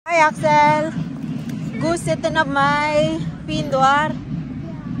Axel. Gusto na may Pinduar.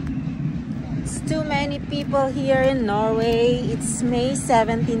 It's too many people here in Norway. It's May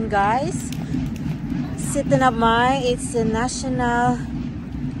 17, guys. Mai. It's a national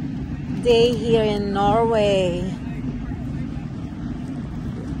day here in Norway.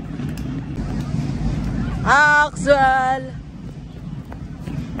 Axel!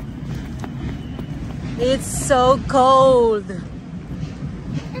 It's so cold.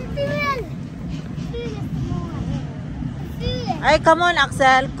 Hey, come on,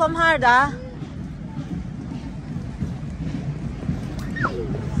 Axel. Come hard, ah.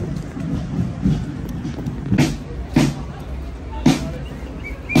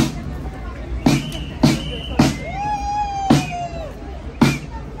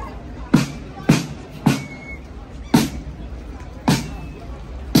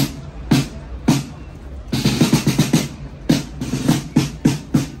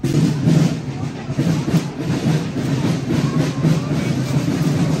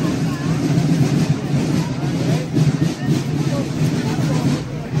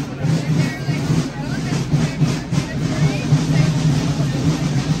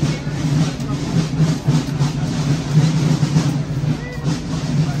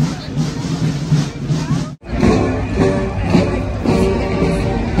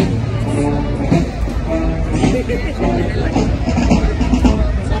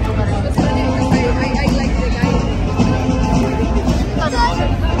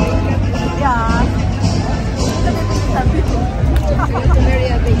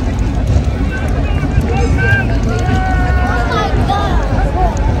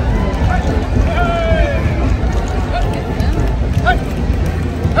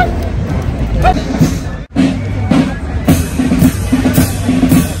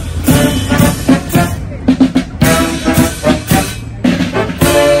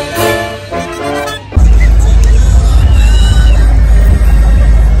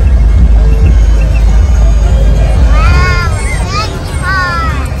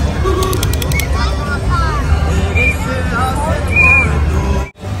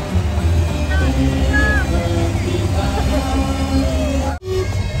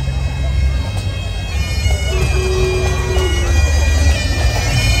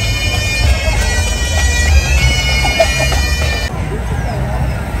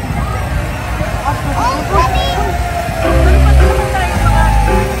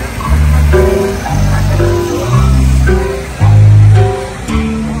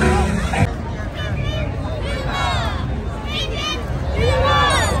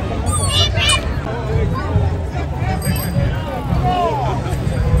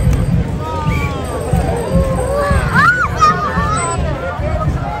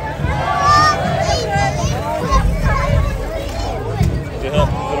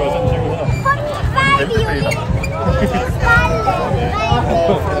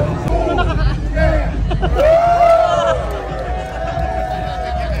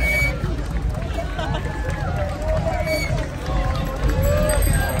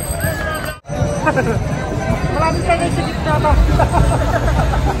 Maraming tayo sa gitna ba?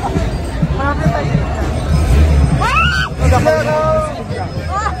 Maraming tayo sa gitna.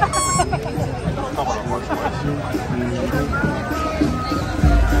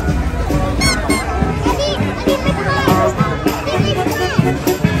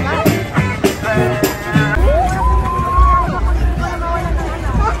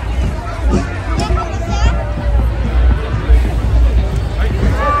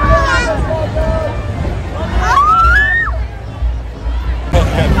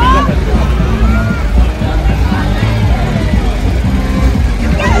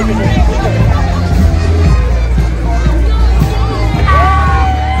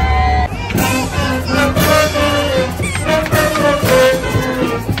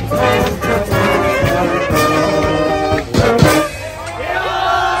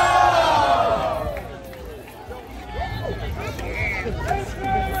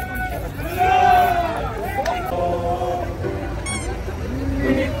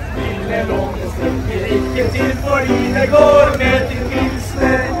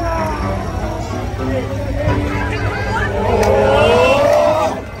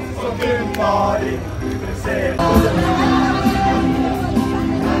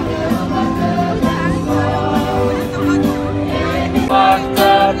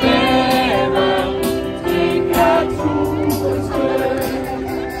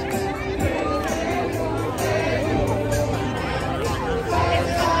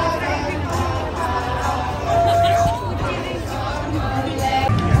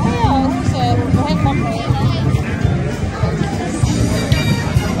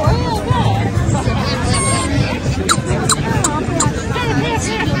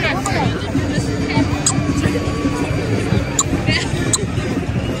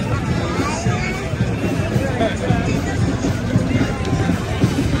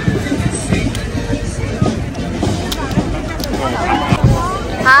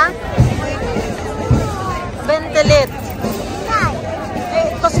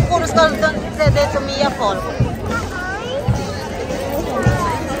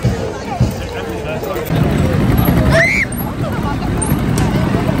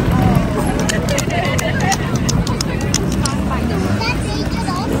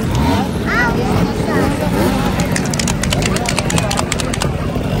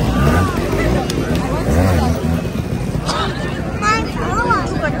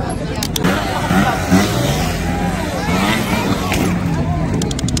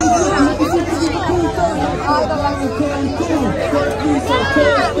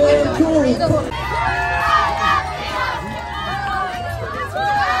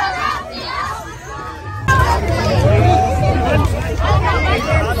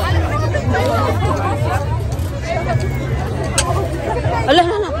 Ala,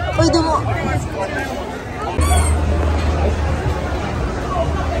 ala, ala. Uy, dumo.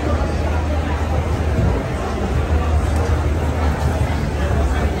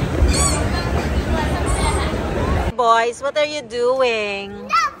 Boys, what are you doing?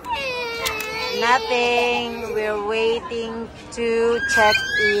 Nothing. We're waiting to check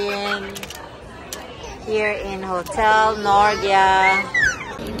in here in Hotel Nordia.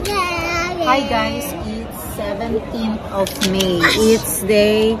 Hi guys, it's 17th of May. It's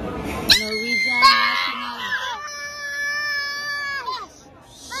the Norwegian National.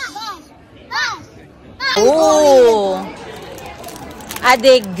 Oh! A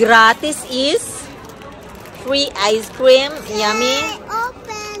day gratis is free ice cream. Yummy.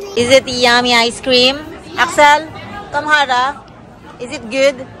 Is it yummy ice cream? Axel, come Hara. Is it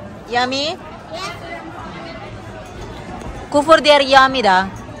good? Yummy? Kufur der yummy da.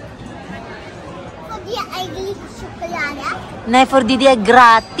 Nej, för det är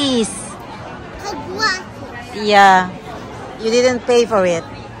gratis. Yeah. You didn't pay for it.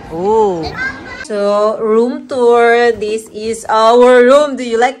 Oh. So, room tour. This is our room. Do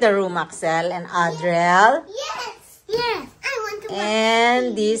you like the room, Axel and Adriel? Yes. Yes. I want to.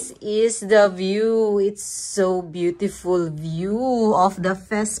 And this is the view. It's so beautiful view of the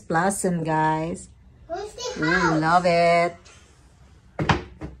Fest Blossom, guys. Where's the Ooh, house? love it.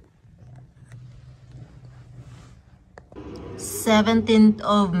 17th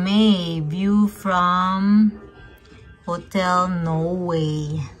of May, view from Hotel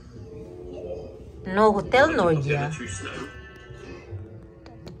Norway. No, Hotel Nordia.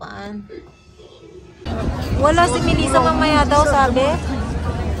 Paan? Wala si Melissa mamaya daw, sabi.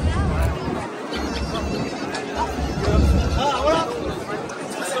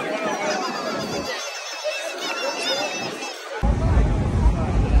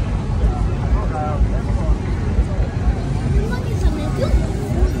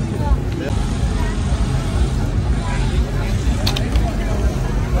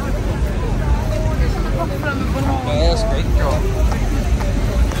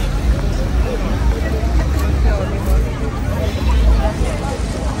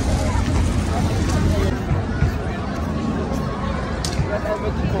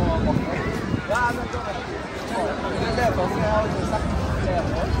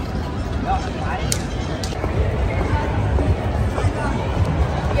 That's great.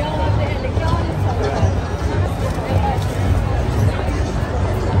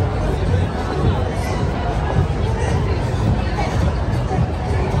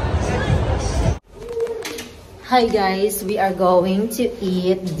 Hi guys, we are going to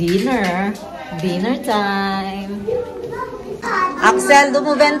eat dinner. Dinner time. Axel, do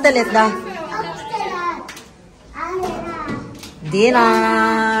mo ventilit da.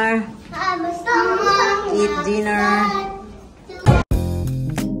 Dinner. Eat dinner.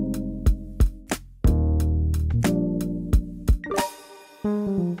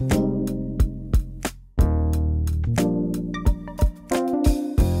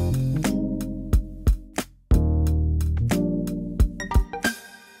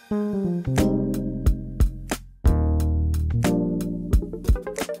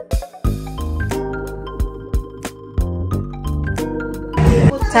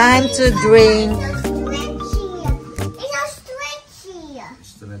 Time to drink. It's stretchy.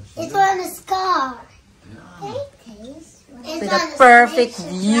 It's on a scar. With a perfect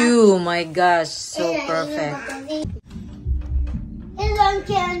view. My gosh, so perfect. And I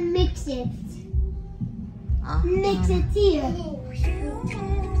can mix it. Mix it here.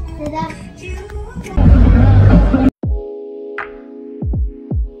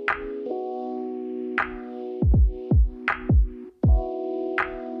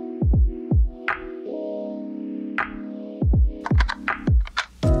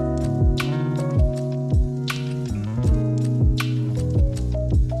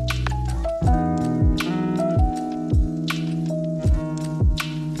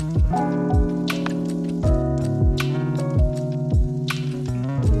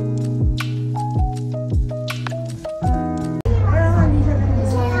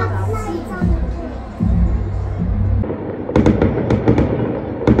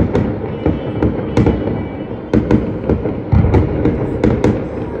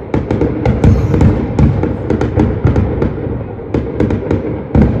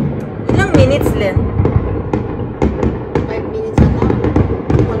 Ilang minutes, Len? 5 minutes ata.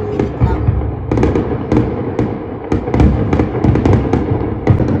 1 minute lang.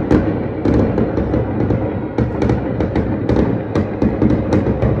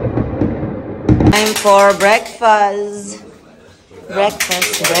 Time for breakfast.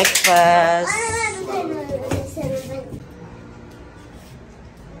 Breakfast.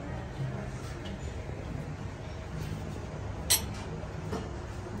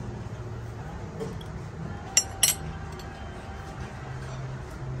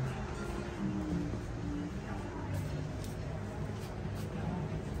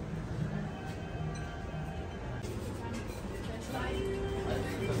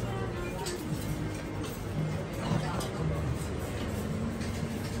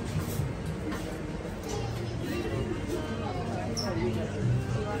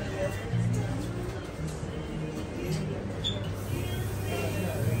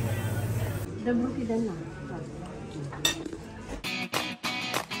 The brook is done now.